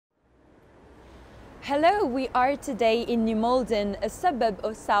Hello, we are today in New Malden, a suburb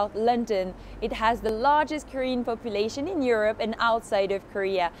of South London. It has the largest Korean population in Europe and outside of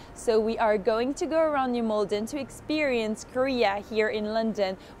Korea. So we are going to go around New Malden to experience Korea here in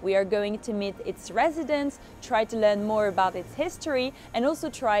London. We are going to meet its residents, try to learn more about its history and also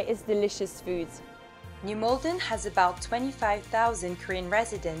try its delicious foods. New Malden has about 25,000 Korean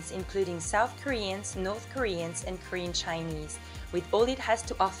residents, including South Koreans, North Koreans and Korean Chinese. With all it has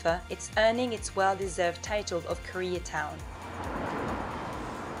to offer, it's earning its well-deserved title of Koreatown.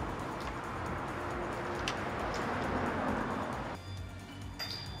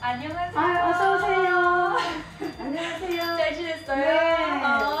 안녕하세요. 어서 오세요. 안녕하세요. 잘 지냈어요? 네.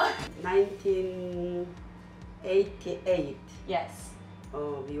 1988. Yes.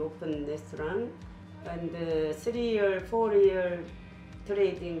 We opened restaurant and 3-year, 4-year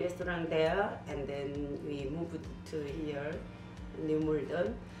trading restaurant there, and then we moved to here, New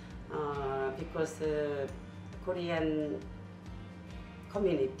Malden, because Korean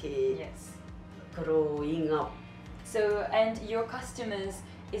community Yes. growing up. So, and your customers,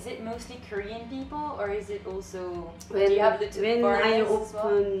 is it mostly Korean people or is it also, When, do you have little when I foreigners as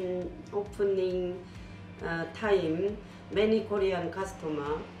well? opening time, many Korean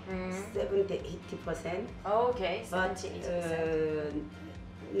customer, 70-80%. Oh, okay, But 70-80%.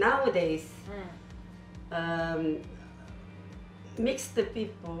 nowadays, mixed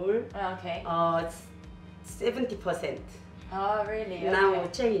people, Okay. 70%. Oh, really? Okay. Now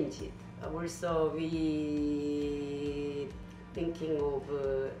change it. Also, we thinking of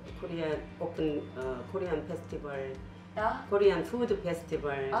Korean festival, Korean food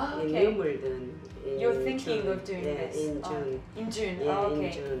festival in New Malden. You're thinking June. of doing this? this? In June. In June? Yeah, Oh, okay.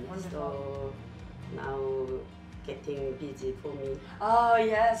 in June. Wonderful. So now getting busy for me. Oh,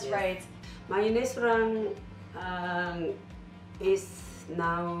 yes, Yes. right. My restaurant is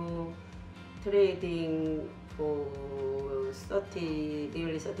now trading for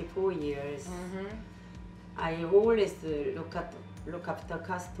nearly 34 years. I always look after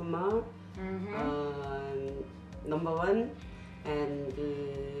customer, number one, and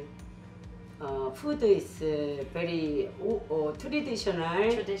food is very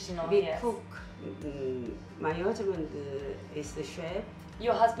traditional. Traditional, We yes. cook. My husband is the chef.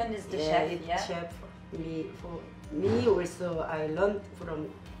 Your husband is the chef, yeah? Chef. For me also, I learned from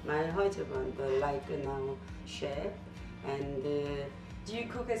my husband, like now chef, and do you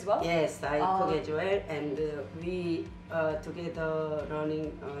cook as well? yes, I cook as well, and we together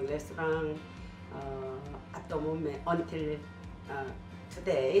running a restaurant at the moment until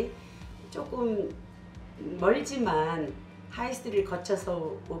today. 조금 멀지만 하이스트를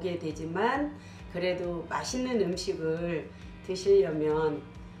거쳐서 오게 되지만 그래도 맛있는 음식을 드시려면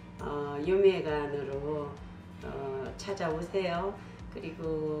유메간으로 찾아오세요.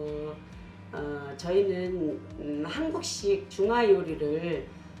 그리고 저희는 한국식 중화 요리를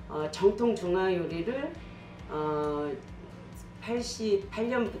정통 중화 요리를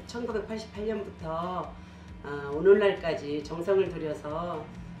 1988년부터 오늘날까지 정성을 들여서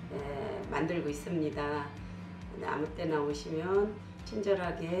만들고 있습니다. 아무 때나 오시면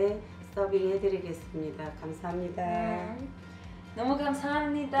친절하게 서빙 해드리겠습니다. 감사합니다. 너무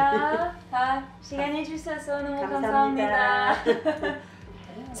감사합니다. 시간 내주셔서 너무 감사합니다.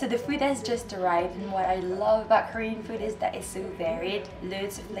 So the food has just arrived, and what I love about Korean food is that it's so varied,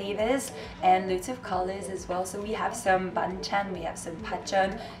 loads of flavors and loads of colors as well. So we have some banchan, we have some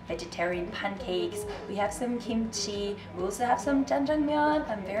pachon, vegetarian pancakes, we have some kimchi, we also have some jjajangmyeon.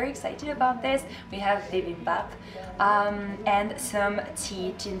 I'm very excited about this. We have bibimbap and some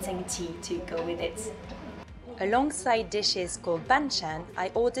tea, ginseng tea to go with it. Alongside dishes called banchan,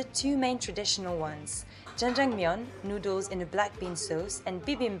 I ordered two main traditional ones. Jjajangmyeon, noodles in a black bean sauce, and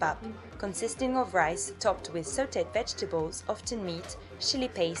bibimbap, consisting of rice topped with sautéed vegetables, often meat, chili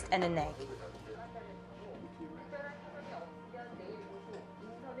paste and an egg.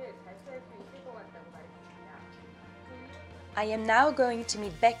 I am now going to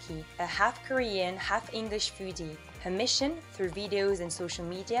meet Becky, a half Korean, half English foodie. Her mission, through videos and social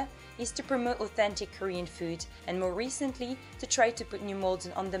media, is to promote authentic Korean food and more recently to try to put New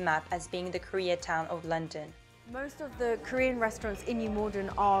Malden on the map as being the Koreatown of London. Most of the Korean restaurants in New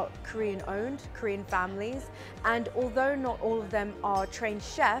Malden are Korean owned, Korean families, and although not all of them are trained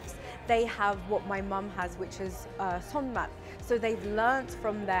chefs, they have what my mum has, which is sonmat. So they've learnt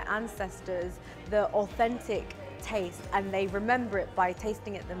from their ancestors the authentic taste, and they remember it by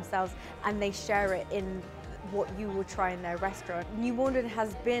tasting it themselves, and they share it in what you will try in their restaurant. New Malden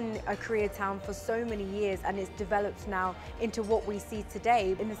has been a Koreatown for so many years, and it's developed now into what we see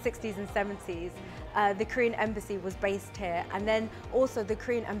today. In the 60s and 70s, the Korean embassy was based here, and then also the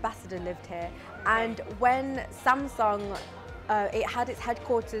Korean ambassador lived here. And when Samsung it had its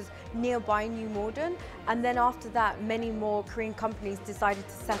headquarters nearby New Malden, and then after that many more Korean companies decided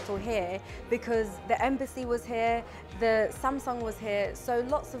to settle here because the embassy was here, the Samsung was here, so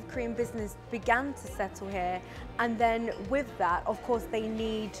lots of Korean business began to settle here. And then with that, of course, they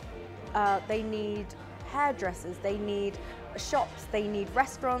need hairdressers, they need shops, they need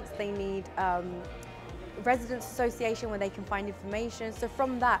restaurants, they need residents association where they can find information. So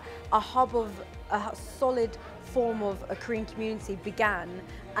from that, a hub of a solid form of a Korean community began,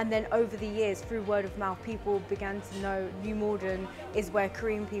 and then over the years, through word of mouth, people began to know New Malden is where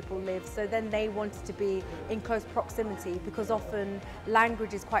Korean people live. So then they wanted to be in close proximity, because often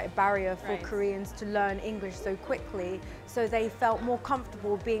language is quite a barrier for Koreans to learn English so quickly. So they felt more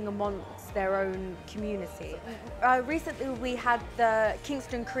comfortable being amongst their own community. Recently we had the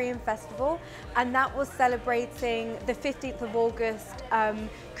Kingston Korean Festival, and that was celebrating the 15th of August,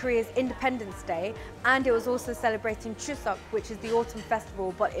 Korea's Independence Day, and it was also celebrating Chuseok, which is the autumn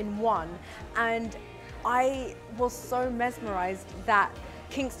festival, but in one. And I was so mesmerized that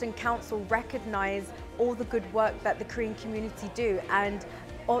Kingston Council recognized all the good work that the Korean community do, and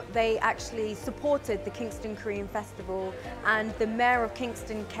they actually supported the Kingston Korean Festival, and the mayor of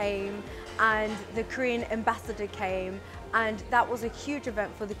Kingston came, and the Korean ambassador came, and that was a huge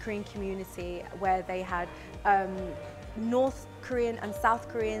event for the Korean community, where they had North Korean and South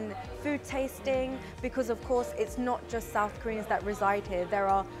Korean food tasting, because of course it's not just South Koreans that reside here. There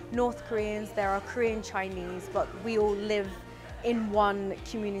are North Koreans, there are Korean Chinese, but we all live in one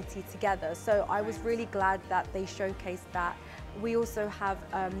community together. So I was really glad that they showcased that. We also have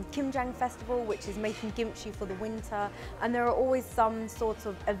Kimjang Festival, which is making kimchi for the winter, and there are always some sorts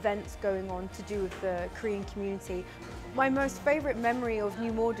of events going on to do with the Korean community. My most favourite memory of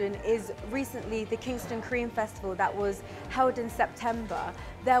New Malden is recently the Kingston Korean Festival that was held in September.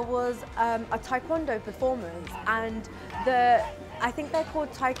 There was a Taekwondo performance, and I think they're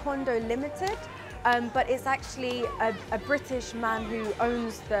called Taekwondo Limited, but it's actually a British man who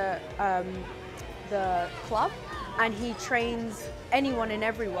owns the club, and he trains anyone and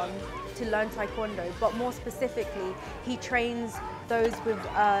everyone to learn Taekwondo, but more specifically, he trains those with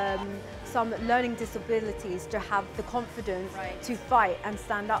some learning disabilities to have the confidence to fight and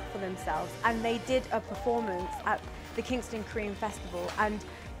stand up for themselves. And they did a performance at the Kingston Korean Festival, and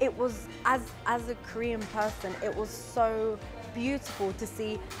it was, as a Korean person, it was so beautiful to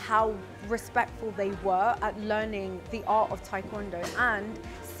see how respectful they were at learning the art of Taekwondo, and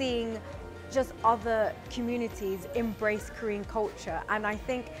seeing just other communities embrace Korean culture. And I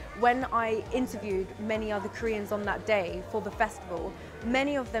think when I interviewed many other Koreans on that day for the festival,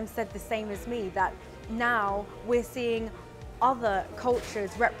 many of them said the same as me, that now we're seeing other cultures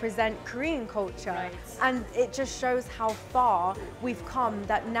represent Korean culture. And it just shows how far we've come,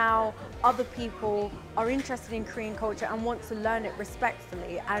 that now other people are interested in Korean culture and want to learn it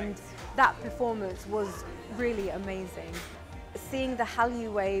respectfully. And that performance was really amazing. Seeing the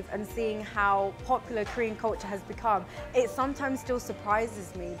Hallyu wave and seeing how popular Korean culture has become, it sometimes still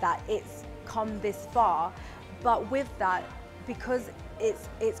surprises me that it's come this far. But with that, because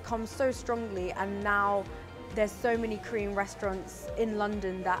it's come so strongly, and now there's so many Korean restaurants in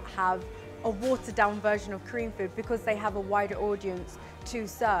London that have a watered down version of Korean food because they have a wider audience to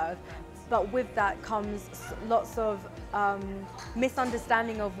serve. But with that comes lots of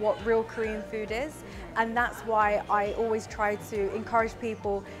misunderstanding of what real Korean food is. And that's why I always try to encourage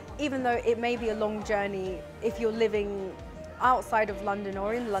people, even though it may be a long journey, if you're living outside of London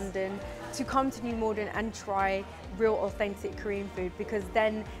or in London, to come to New Malden and try real authentic Korean food, because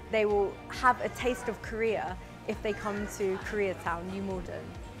then they will have a taste of Korea if they come to Koreatown, New Malden.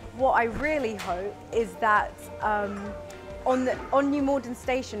 What I really hope is that on New Malden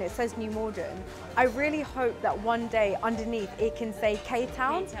station it says New Malden. I really hope that one day underneath it can say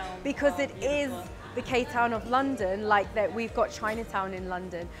K-Town, because it is the K-Town of London, like that we've got Chinatown in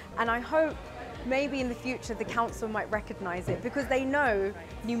London. And I hope maybe in the future the council might recognise it, because they know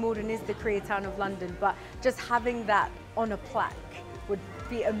New Malden is the Koreatown of London, but just having that on a plaque would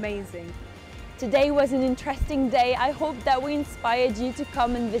be amazing. Today was an interesting day. I hope that we inspired you to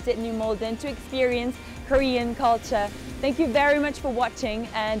come and visit New Malden to experience Korean culture. Thank you very much for watching,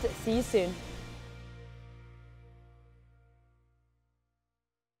 and see you soon.